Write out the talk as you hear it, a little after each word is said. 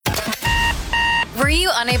Were you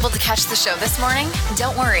unable to catch the show this morning?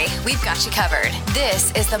 Don't worry, we've got you covered.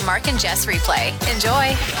 This is the Mark and Jess Replay.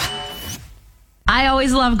 Enjoy. I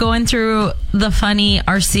always love going through the funny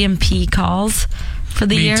RCMP calls for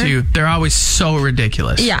the year. Me too. They're always so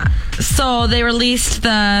ridiculous. Yeah. So they released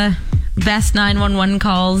the best 911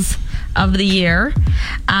 calls of the year.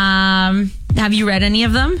 Have you read any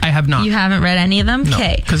of them? I have not. You haven't read any of them? No,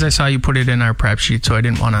 Okay. because I saw you put it in our prep sheet, so I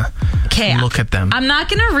didn't want to look at them. I'm not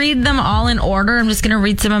going to read them all in order. I'm just going to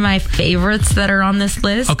read some of my favorites that are on this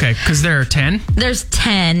list. Okay, because there are 10? There's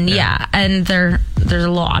 10, yeah. And there's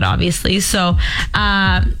a lot, obviously. So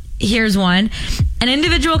here's one. An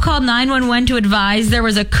individual called 911 to advise there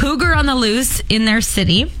was a cougar on the loose in their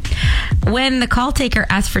city. When the call taker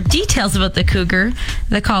asked for details about the cougar,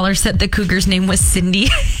 the caller said the cougar's name was Cindy.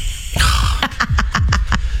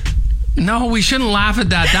 No, we shouldn't laugh at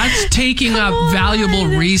that. That's taking up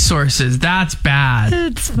valuable resources. That's bad.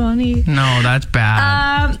 It's funny. No, that's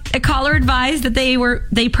bad. A caller advised that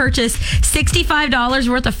they purchased $65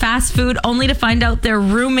 worth of fast food only to find out their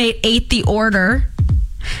roommate ate the order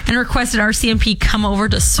and requested RCMP come over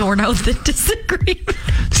to sort out the disagreement.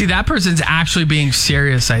 See, that person's actually being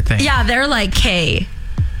serious, I think. Yeah, they're like, hey,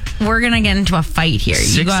 we're going to get into a fight here.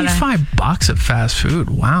 $65 at fast food.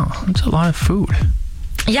 Wow, that's a lot of food.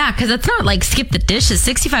 Yeah, because it's not like skip the dishes.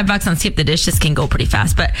 $65 on skip the dishes can go pretty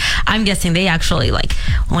fast, but I'm guessing they actually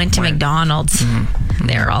went to McDonald's. Mm-hmm.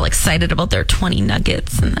 They were all excited about their 20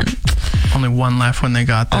 nuggets, and then only one left when they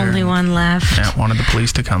got there. Only one left. Yeah, wanted the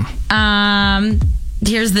police to come.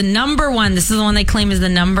 Here's the number one. This is the one they claim is the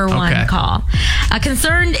number one call. A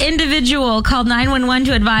concerned individual called 911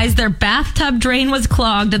 to advise their bathtub drain was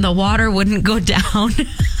clogged and the water wouldn't go down.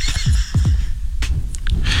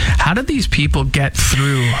 How do these people get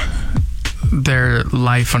through their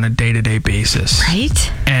life on a day-to-day basis?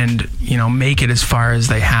 Right? And, make it as far as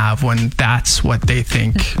they have when that's what they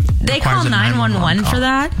think. They call 911 for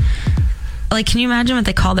that? Can you imagine what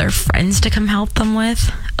they call their friends to come help them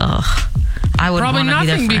with? Ugh. I would probably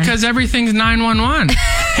nothing because everything's 911.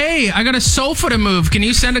 Hey, I got a sofa to move. Can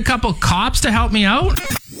you send a couple cops to help me out?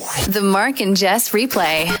 The Mark and Jess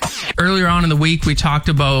Replay. Earlier on in the week, we talked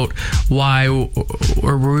about we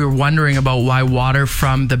were wondering about why water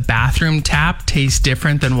from the bathroom tap tastes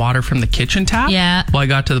different than water from the kitchen tap. Yeah. Well, I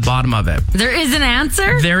got to the bottom of it. There is an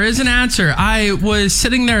answer? There is an answer. I was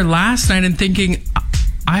sitting there last night and thinking,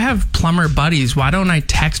 I have plumber buddies. Why don't I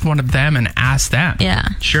text one of them and ask them? Yeah.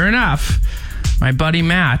 Sure enough, my buddy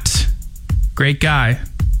Matt, great guy,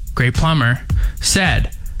 great plumber,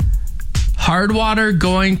 said hard water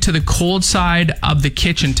going to the cold side of the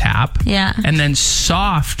kitchen tap. Yeah. And then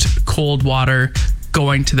soft cold water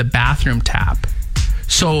going to the bathroom tap.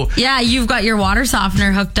 So yeah, you've got your water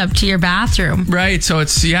softener hooked up to your bathroom. Right. So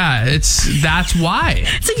that's why.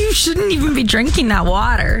 So you shouldn't even be drinking that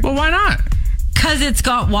water. Well, why not? Because it's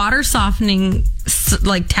got water softening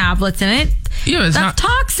tablets in it. Yeah, that's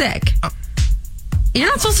toxic. You're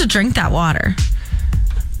not supposed to drink that water.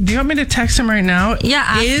 Do you want me to text him right now? Yeah,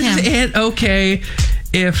 ask him. Is it okay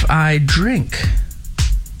if I drink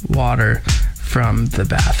water from the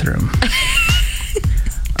bathroom?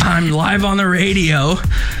 I'm live on the radio.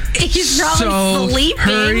 He's probably sleeping.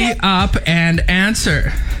 Hurry up and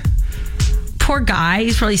answer. Poor guy.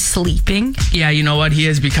 He's probably sleeping. Yeah, you know what? He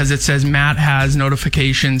is, because it says Matt has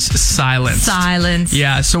notifications silenced.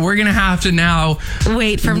 Yeah, so we're going to have to now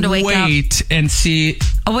wait for him to wake up. Wait and see.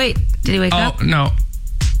 Oh, wait. Did he wake up? Oh, no.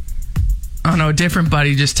 Oh, no. A different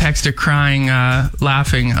buddy just texted a crying,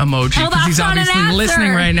 laughing emoji. Because he's obviously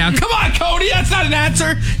listening right now. Come on, Cody. That's not an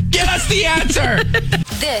answer. Get us the answer.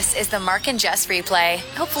 This is the Mark and Jess Replay.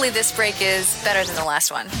 Hopefully this break is better than the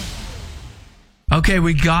last one. Okay,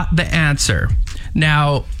 we got the answer.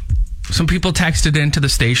 Now, some people texted into the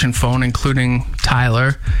station phone, including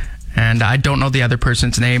Tyler, and I don't know the other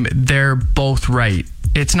person's name. They're both right.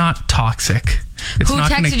 It's not toxic. It's Who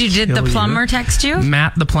not texted you? Did the plumber text you?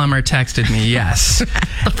 Matt, the plumber, texted me, yes.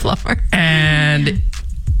 The plumber. And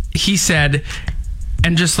he said,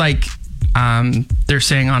 and just like they're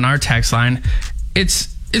saying on our text line, it's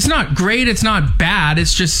not great, it's not bad,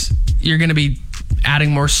 it's just you're going to be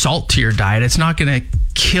adding more salt to your diet. It's not going to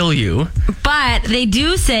kill you. But they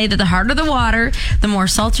do say that the harder the water, the more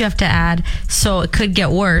salt you have to add, so it could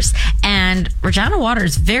get worse. And Regina water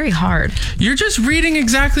is very hard. You're just reading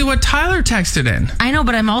exactly what Tyler texted in. I know,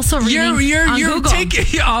 but I'm also reading on Google.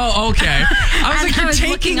 Oh, okay. I was like,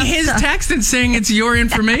 you're taking his text and saying it's your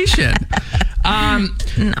information.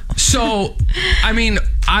 No. So, I mean,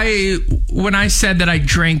 when I said that I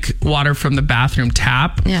drink water from the bathroom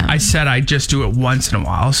tap, I said I just do it once in a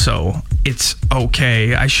while, so it's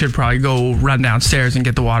okay. I should probably go run downstairs and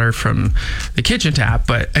get the water from the kitchen tap.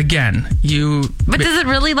 But again, But does it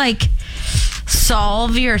really like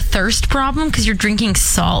solve your thirst problem because you're drinking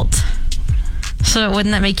salt? So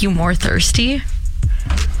wouldn't that make you more thirsty?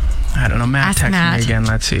 I don't know. Matt texted me again.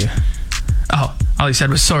 Let's see. Oh, all he said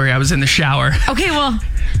was, sorry, I was in the shower. Okay, well,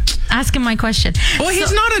 ask him my question. Well,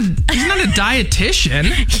 he's not a dietitian.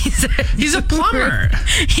 He's a plumber.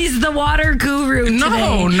 He's the water guru today.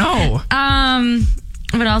 No.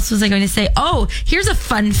 What else was I going to say? Oh, here's a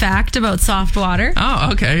fun fact about soft water. Oh,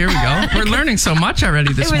 okay. Here we go. We're learning so much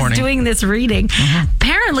already this morning. I was doing this reading.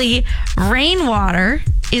 Apparently, rainwater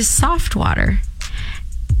is soft water.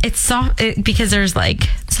 It's soft because there's like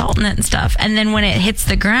salt in it and stuff. And then when it hits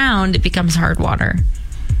the ground, it becomes hard water.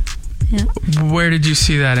 Yeah. Where did you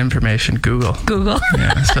see that information? Google.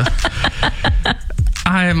 Yeah, so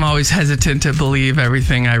I am always hesitant to believe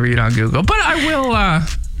everything I read on Google, but I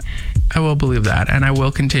will believe that, and I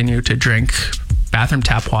will continue to drink bathroom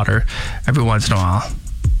tap water every once in a while,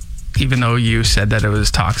 even though you said that it was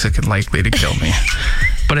toxic and likely to kill me.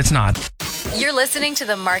 But it's not. You're listening to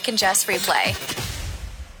the Mark and Jess Replay.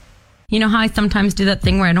 You know how I sometimes do that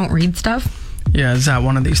thing where I don't read stuff? Yeah, is that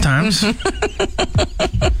one of these times?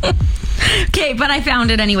 Okay, but I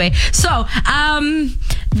found it anyway. So,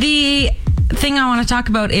 the thing I want to talk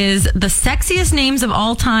about is the sexiest names of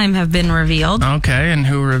all time have been revealed. Okay, and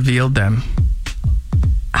who revealed them?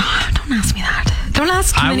 Oh, don't ask me that. Don't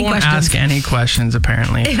ask too many questions. I won't ask any questions,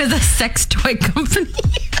 apparently. It was a sex toy company.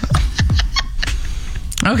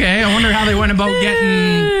 Okay, I wonder how they went about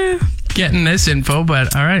getting this info,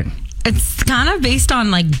 but all right. It's kind of based on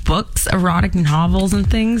like books, erotic novels and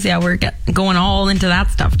things. Yeah, we're going all into that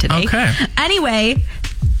stuff today. Okay. Anyway,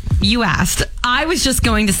 you asked. I was just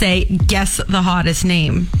going to say, guess the hottest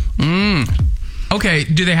name. Okay,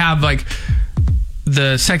 do they have like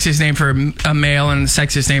the sexiest name for a male and the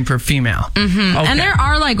sexiest name for a female? Mm-hmm. Okay. And there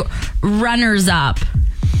are like runners up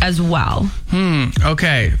as well.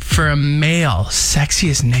 Okay, for a male,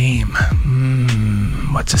 sexiest name.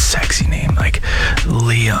 What's a sexy name? Like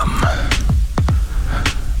Liam.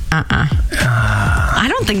 I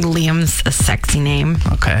don't think Liam's a sexy name.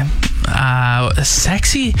 Okay.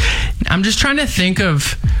 Sexy? I'm just trying to think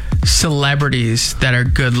of celebrities that are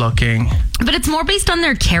good looking. But it's more based on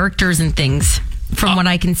their characters and things. From what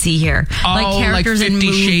I can see here. Like characters like 50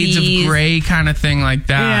 in movies. Shades of Grey kind of thing like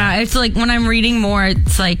that. Yeah, it's like when I'm reading more,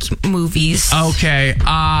 it's like movies. Okay.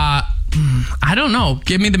 I don't know.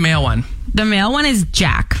 Give me the male one. The male one is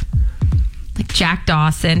Jack. Like Jack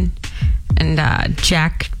Dawson and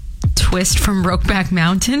Jack Twist from Brokeback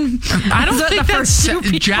Mountain. I don't think that's...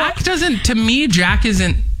 Jack doesn't... To me, Jack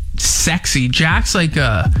isn't sexy. Jack's like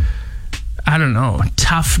a... I don't know,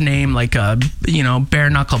 tough name, like a, bare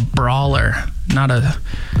knuckle brawler. But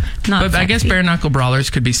sexy. I guess bare knuckle brawlers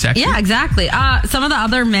could be sexy. Yeah, exactly. Some of the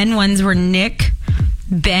other men ones were Nick,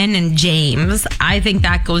 Ben, and James. I think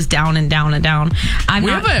that goes down and down and down.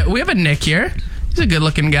 We have a Nick here. He's a good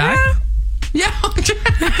looking guy. Yeah.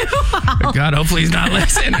 Wow. God, hopefully he's not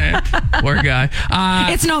listening. Poor guy.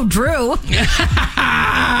 It's no Drew.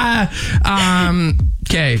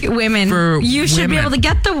 Okay. Women. You should be able to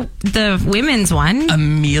get the women's one.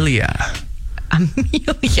 Amelia.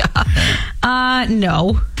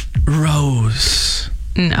 No. Rose.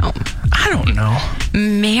 No. I don't know.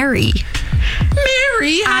 Mary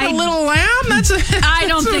had a little lamb? I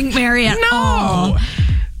don't think Mary at all.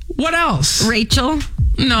 What else? Rachel?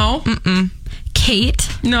 No. Kate?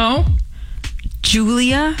 No.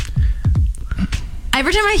 Julia?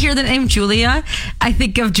 Every time I hear the name Julia, I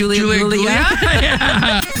think of Julia.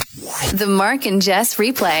 Yeah. The Mark and Jess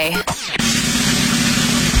Replay.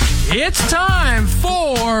 It's time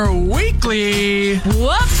for Weekly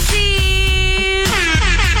Whoopsies.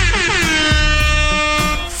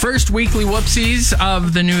 First weekly whoopsies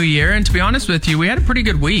of the new year, and to be honest with you, we had a pretty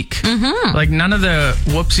good week. Like none of the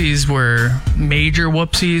whoopsies were major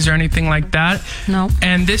whoopsies or anything like that. No.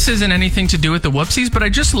 And this isn't anything to do with the whoopsies, but I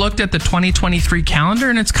just looked at the 2023 calendar,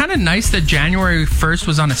 and it's kind of nice that January 1st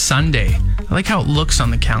was on a Sunday. I like how it looks on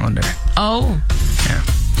the calendar. Oh. Yeah.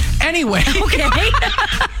 Anyway. Okay.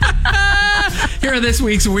 Here are this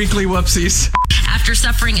week's weekly whoopsies. After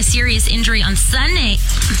suffering a serious injury on Sunday.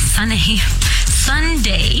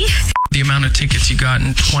 The amount of tickets you got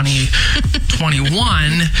in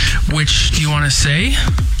 2021, which do you want to say?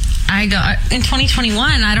 I got in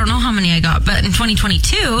 2021, I don't know how many I got, but in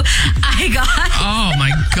 2022, I got... Oh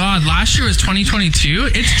my God, last year was 2022?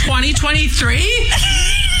 It's 2023?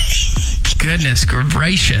 Goodness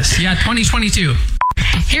gracious. Yeah, 2022.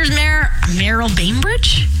 Here's Meryl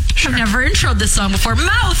Bainbridge. Sure. I've never introed this song before.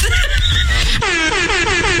 Mouth!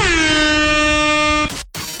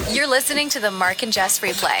 You're listening to the Mark and Jess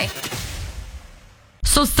Replay.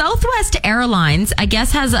 So Southwest Airlines, I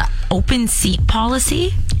guess, has an open seat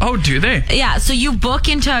policy. Oh, do they? Yeah, so you book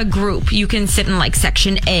into a group. You can sit in like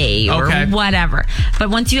section A or whatever. But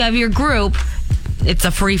once you have your group, it's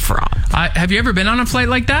a free-for-all. Have you ever been on a flight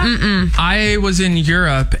like that? Mm-mm. I was in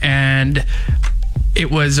Europe and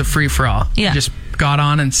it was a free-for-all. Yeah. Just got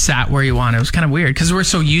on and sat where you want. It was kind of weird because we're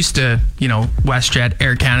so used to, WestJet,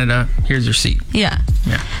 Air Canada, here's your seat. Yeah.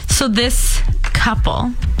 Yeah. So this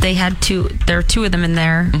couple, there are two of them in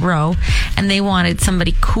their row, and they wanted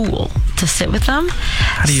somebody cool to sit with them.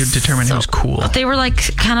 How do you determine who's cool? They were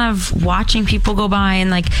like kind of watching people go by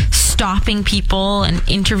and like stopping people and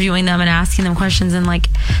interviewing them and asking them questions and like,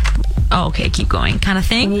 oh, okay, keep going kind of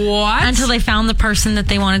thing. What? Until they found the person that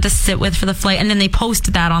they wanted to sit with for the flight, and then they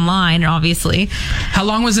posted that online, obviously. How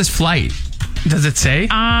long was this flight? Does it say?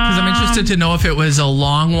 Because I'm interested to know if it was a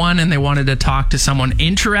long one and they wanted to talk to someone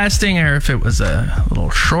interesting, or if it was a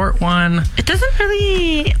little short one. It doesn't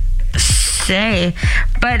really say,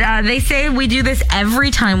 but they say we do this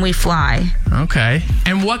every time we fly. Okay.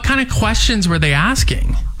 And what kind of questions were they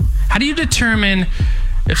asking? How do you determine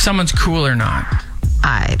if someone's cool or not?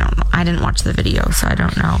 I don't know. I didn't watch the video, so I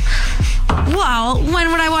don't know. Well,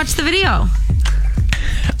 when would I watch the video?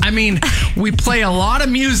 I mean, we play a lot of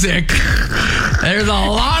music. There's a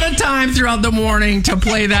lot of time throughout the morning to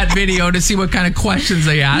play that video to see what kind of questions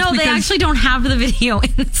they ask. No, they actually don't have the video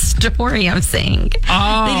in the story, I'm saying.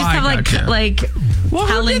 Oh, they just have well,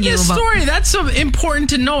 telling who did you this about story. That's so important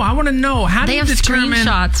to know. I want to know. How do you determine? They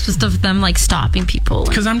have screenshots just of them like stopping people.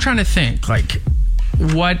 Because I'm trying to think, like,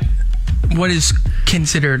 what is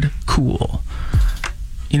considered cool?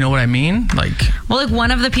 You know what I mean? Well, one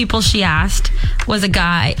of the people she asked was a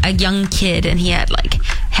young kid, and he had like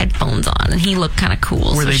headphones on, and he looked kind of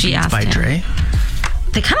cool. Were so they she Beats asked by him. Dre?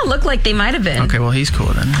 They kind of looked like they might have been. Okay, well, he's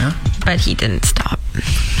cool then, yeah. But he didn't stop.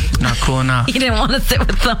 Not cool enough. He didn't want to sit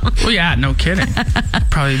with them. Well, yeah, no kidding.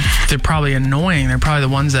 They're probably annoying. They're probably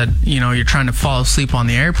the ones that, you're trying to fall asleep on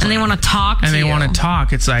the airplane. And they want to talk to you. And they want to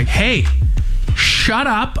talk. It's like, hey, shut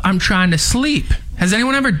up. I'm trying to sleep. Has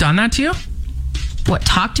anyone ever done that to you? What,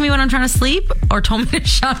 talk to me when I'm trying to sleep or told me to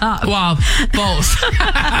shut up? Well, both.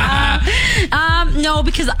 No,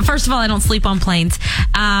 because first of all, I don't sleep on planes.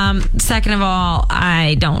 Second of all,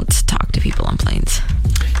 I don't talk to people on planes.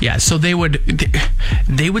 Yeah, so they would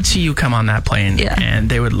see you come on that plane, and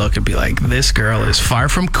they would look and be like, this girl is far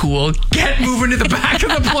from cool. Get moving to the back of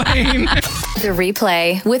the plane. The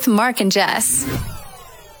Replay with Mark and Jess.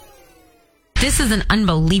 This is an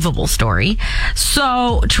unbelievable story.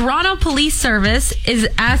 So, Toronto Police Service is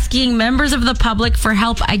asking members of the public for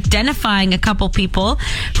help identifying a couple people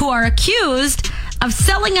who are accused of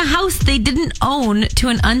selling a house they didn't own to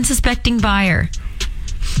an unsuspecting buyer.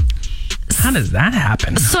 How does that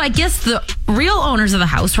happen? So I guess the real owners of the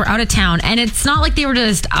house were out of town, and it's not like they were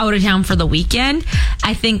just out of town for the weekend.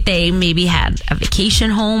 I think they maybe had a vacation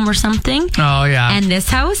home or something. Oh, yeah. And this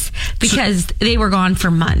house, because they were gone for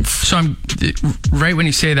months. So I'm right when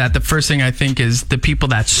you say that, the first thing I think is the people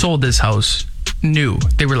that sold this house knew.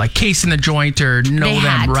 They were like casing the joint or know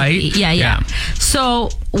them, right? Yeah. So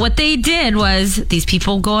what they did was these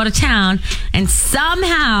people go out of town, and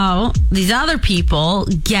somehow these other people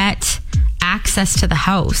get access to the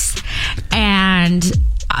house. And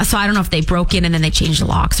so I don't know if they broke in and then they changed the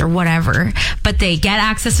locks or whatever, but they get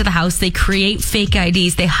access to the house. They create fake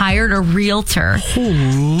IDs. They hired a realtor.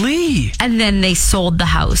 Holy. And then they sold the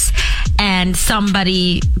house, and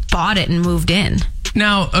somebody bought it and moved in.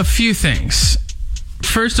 Now, a few things.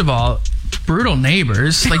 First of all, brutal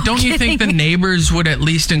neighbors. Like, don't you think the neighbors would at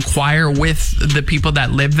least inquire with the people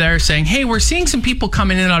that live there saying, hey, we're seeing some people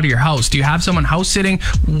coming in and out of your house. Do you have someone house sitting?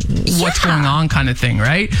 What's going on kind of thing,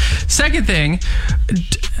 right? Second thing,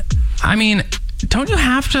 I mean, don't you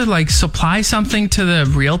have to like supply something to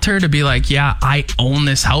the realtor to be like, yeah, I own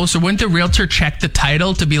this house? Or wouldn't the realtor check the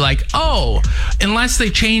title to be like, oh, unless they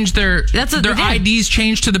change their IDs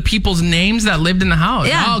changed to the people's names that lived in the house?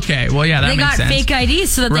 Yeah. Okay, well, yeah, that makes sense. They got fake IDs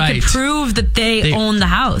so that they could prove that they own the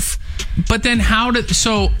house. But then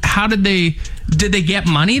did they get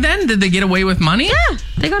money then? Did they get away with money? Yeah,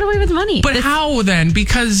 they got away with money. But how then?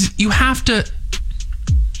 Because you have to...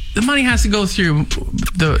 The money has to go through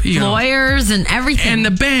the lawyers and everything, and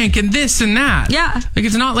the bank, and this and that. Yeah, like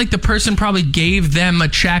it's not like the person probably gave them a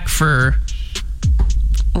check for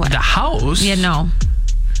the house. Yeah, no.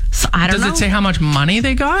 So I don't know. Does it say how much money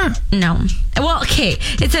they got? No. Well, okay.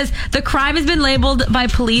 It says the crime has been labeled by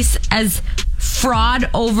police as fraud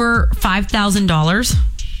over $5,000.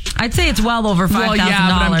 I'd say it's well over $5,000. Well, yeah,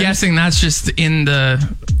 but I'm guessing that's just in the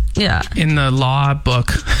law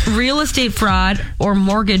book. Real estate fraud or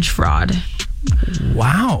mortgage fraud.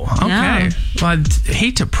 Wow. Okay. Yeah. Well, I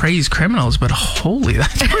hate to praise criminals, but holy,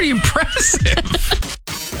 that's pretty impressive.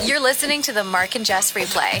 You're listening to the Mark and Jess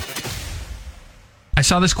Replay. I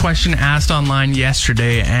saw this question asked online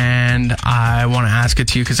yesterday, and I want to ask it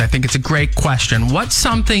to you because I think it's a great question. What's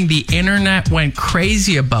something the internet went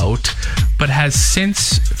crazy about but has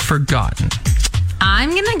since forgotten? I'm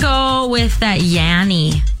going to go with that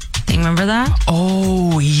Yanny thing. Remember that?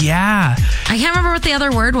 Oh, yeah. I can't remember what the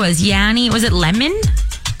other word was. Yanny. Was it lemon?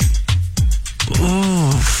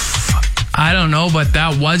 Oof. I don't know, but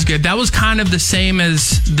that was good. That was kind of the same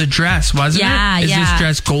as the dress, wasn't it? Is this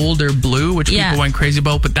dress gold or blue, which people went crazy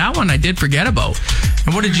about? But that one I did forget about.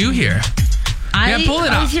 And what did you hear? Pull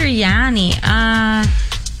it up. I hear Yanny.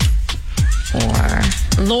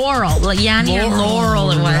 Or Laurel. Yanny or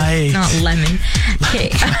Laurel it was. Right. Not lemon.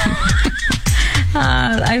 Okay.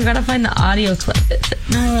 I've got to find the audio clip.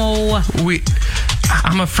 No.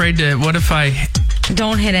 I'm afraid to... What if I...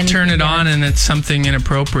 Don't hit anything. Turn it on and it's something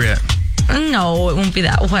inappropriate? No, it won't be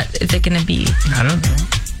that. What is it going to be? I don't know.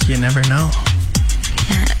 You never know.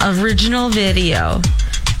 Original video.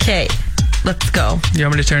 Okay, let's go. You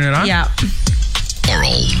want me to turn it on? Yeah.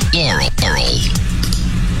 Laurel.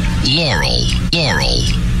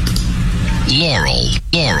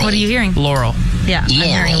 What are you hearing? Laurel. Yeah, I'm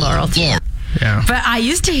hearing Laurel too. Yeah. But I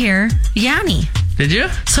used to hear Yanny. Did you?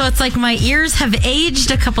 So it's like my ears have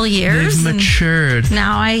aged a couple years. They've matured.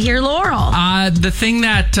 Now I hear Laurel. The thing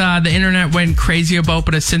that the internet went crazy about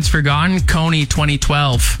but has since forgotten, Coney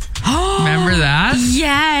 2012. Remember that?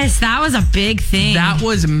 Yes, that was a big thing. That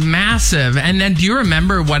was massive. And then do you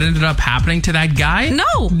remember what ended up happening to that guy?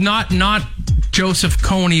 No. Not Joseph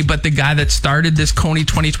Coney, but the guy that started this Coney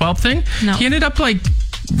 2012 thing. No. He ended up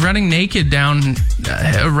running naked down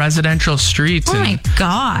residential streets. Oh my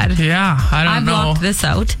God. Yeah, I don't know. I blocked this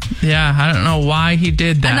out. Yeah, I don't know why he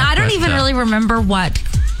did that. And I don't even really remember what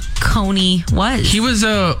Coney was. He was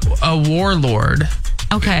a warlord.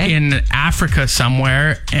 Okay. In Africa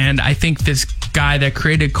somewhere, and I think this guy that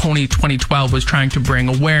created Coney 2012 was trying to bring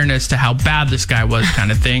awareness to how bad this guy was,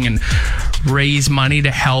 kind of thing, and raise money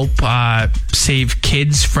to help save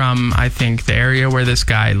kids from, I think, the area where this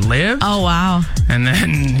guy lived. Oh, wow. And then,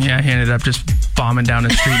 he ended up just bombing down the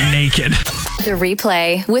street naked. The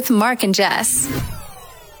Replay with Mark and Jess.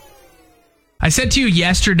 I said to you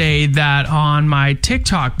yesterday that on my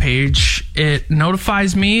TikTok page, it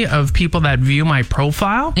notifies me of people that view my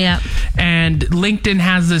profile. Yeah. And LinkedIn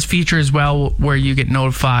has this feature as well where you get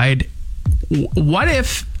notified. What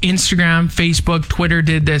if Instagram, Facebook, Twitter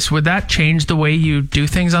did this? Would that change the way you do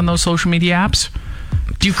things on those social media apps?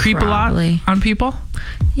 Do you creep Probably. a lot on people?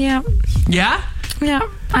 Yeah. Yeah? Yeah.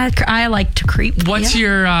 I like to creep. What's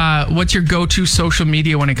your go-to social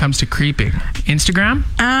media when it comes to creeping? Instagram?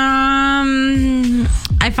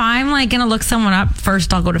 If I'm gonna look someone up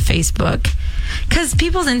first, I'll go to Facebook because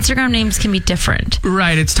people's Instagram names can be different.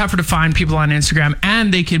 Right, it's tougher to find people on Instagram,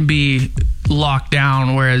 and they can be locked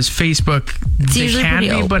down, whereas Facebook they can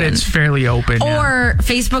be, but it's fairly open. Or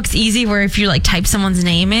Facebook's easy, where if you type someone's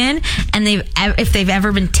name in, and if they've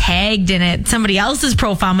ever been tagged in it, somebody else's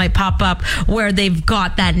profile might pop up where they've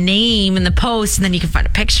got that name in the post, and then you can find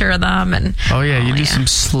a picture of them. And you do some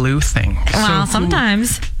sleuthing. Well,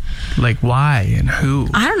 sometimes. Why and who?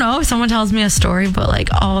 I don't know. If someone tells me a story about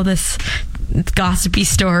all this gossipy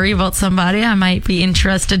story about somebody, I might be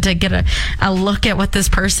interested to get a look at what this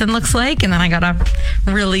person looks like, and then I gotta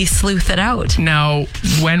really sleuth it out. Now,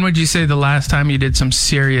 when would you say the last time you did some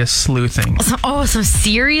serious sleuthing? Some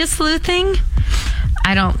serious sleuthing?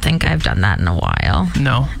 I don't think I've done that in a while.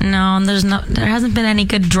 No, there hasn't been any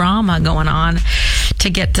good drama going on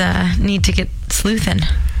to need to get sleuthing.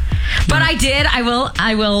 But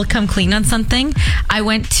I will come clean on something. I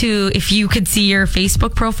went to, if you could see your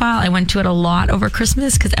Facebook profile, I went to it a lot over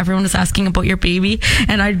Christmas because everyone was asking about your baby.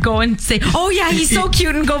 And I'd go and say, oh yeah, he's so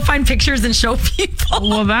cute, and go find pictures and show people.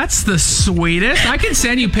 Well, that's the sweetest. I can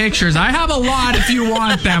send you pictures. I have a lot if you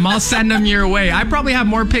want them. I'll send them your way. I probably have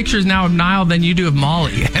more pictures now of Niall than you do of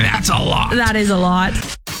Molly. And that's a lot. That is a lot.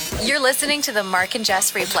 You're listening to the Mark and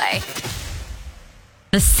Jess Replay.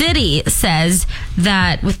 The city says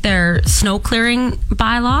that with their snow clearing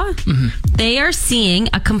bylaw, they are seeing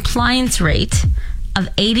a compliance rate of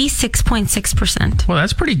 86.6%. Well,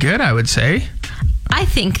 that's pretty good, I would say. I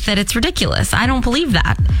think that it's ridiculous. I don't believe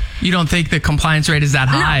that. You don't think the compliance rate is that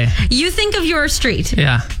high? No. You think of your street.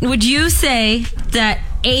 Yeah. Would you say that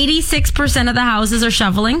 86% of the houses are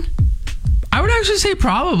shoveling? I would actually say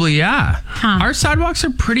probably, yeah. Huh. Our sidewalks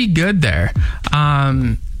are pretty good there.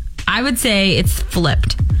 I would say it's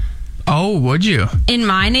flipped. Oh, would you? In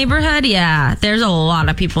my neighborhood, yeah, there's a lot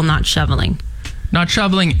of people not shoveling. Not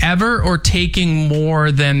shoveling ever or taking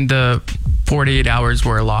more than the 48 hours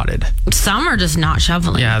were allotted? Some are just not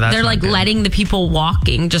shoveling. Yeah, that's they're not like good. letting the people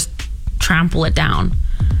walking just trample it down.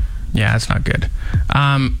 Yeah, that's not good.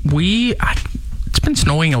 It's been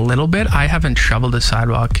snowing a little bit. I haven't shoveled a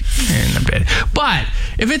sidewalk in a bit. But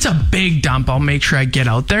if it's a big dump, I'll make sure I get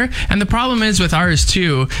out there. And the problem is with ours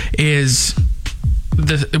too is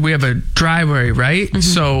we have a driveway, right? Mm-hmm.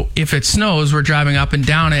 So if it snows, we're driving up and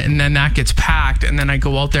down it, and then that gets packed, and then I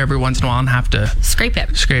go out there every once in a while and have to scrape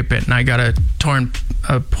it. And I got a torn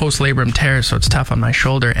post-labrum tear, so it's tough on my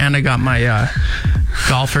shoulder. And I got my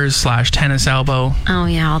golfer's / tennis elbow. Oh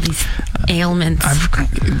yeah, all these ailments.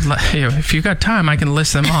 If you got time, I can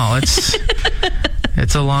list them all.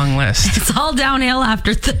 It's a long list. It's all downhill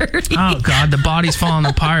after 30. Oh God, the body's falling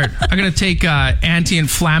apart. I gotta take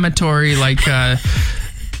anti-inflammatory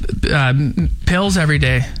pills every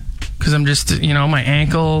day because I'm just, my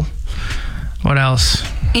ankle. What else?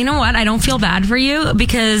 You know what? I don't feel bad for you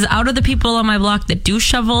because out of the people on my block that do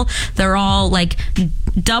shovel, they're all like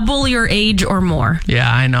double your age or more. Yeah,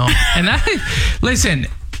 I know. And listen.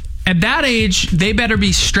 At that age, they better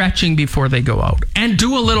be stretching before they go out and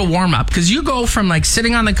do a little warm up because you go from like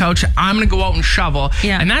sitting on the couch, I'm going to go out and shovel.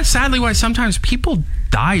 Yeah. And that's sadly why sometimes people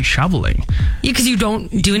die shoveling. Yeah, because you don't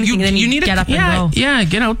do anything, then you need to get up and go. Yeah,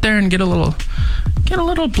 get out there and get a little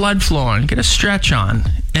blood flowing, get a stretch on,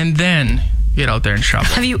 and then get out there and shovel.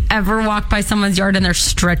 Have you ever walked by someone's yard and they're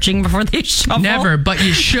stretching before they shovel? Never, but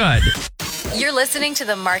you should. You're listening to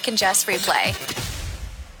the Mark and Jess Replay.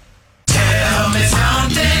 Tell me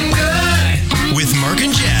something good with Mark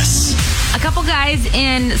and Jess. A couple guys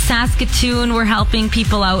in Saskatoon were helping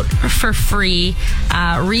people out for free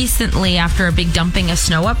recently after a big dumping of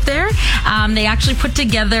snow up there. They actually put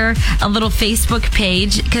together a little Facebook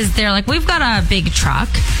page because they're like, we've got a big truck.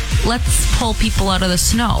 Let's pull people out of the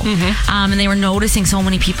snow. Mm-hmm. And they were noticing so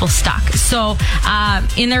many people stuck. So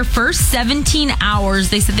in their first 17 hours,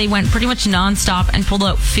 they said they went pretty much nonstop and pulled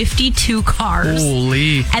out 52 cars.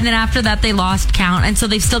 Holy. And then after that, they lost count. And so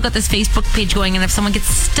they've still got this Facebook page going. And if someone gets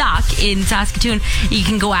stuck in Saskatoon, you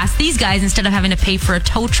can go ask these guys instead of having to pay for a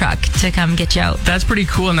tow truck to come get you out. That's pretty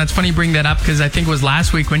cool. And that's funny you bring that up because I think it was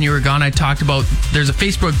last week when you were gone, I talked about there's a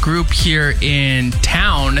Facebook group here in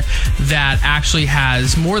town that actually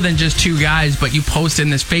has more than just two guys, but you post in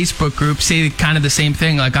this Facebook group, say kind of the same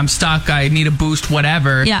thing, like I'm stuck, I need a boost,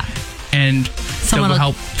 whatever. Yeah. And someone will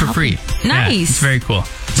help for free. Nice. Yeah, it's very cool.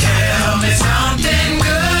 Tell me something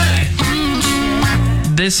good.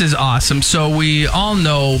 This is awesome. So we all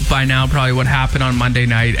know by now probably what happened on Monday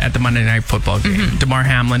night at the Monday Night Football game. Mm-hmm. Damar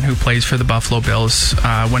Hamlin, who plays for the Buffalo Bills,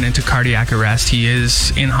 went into cardiac arrest. He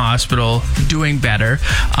is in hospital, doing better.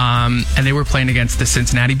 And they were playing against the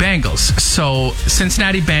Cincinnati Bengals. So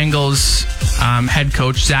Cincinnati Bengals head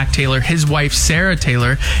coach Zach Taylor, his wife Sarah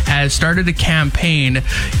Taylor, has started a campaign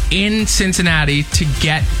in Cincinnati to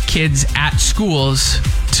get kids at schools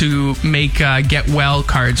to make get well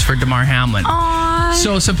cards for Damar Hamlin. Aww.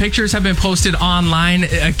 So some pictures have been posted online.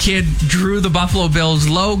 A kid drew the Buffalo Bills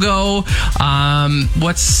logo.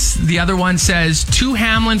 What's the other one says, to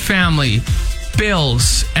Hamlin family,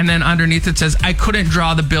 Bills. And then underneath it says, I couldn't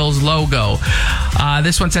draw the Bills logo.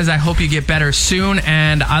 This one says, I hope you get better soon.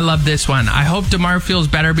 And I love this one. I hope Damar feels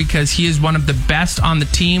better because he is one of the best on the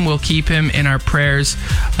team. We'll keep him in our prayers.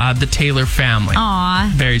 The Taylor family.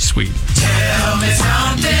 Aw. Very sweet. Tell me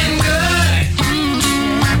something good.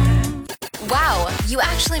 Wow, you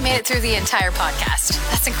actually made it through the entire podcast.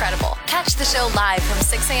 That's incredible. Catch the show live from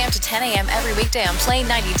 6 a.m. to 10 a.m. every weekday on Play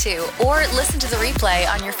 92 or listen to the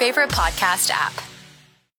replay on your favorite podcast app.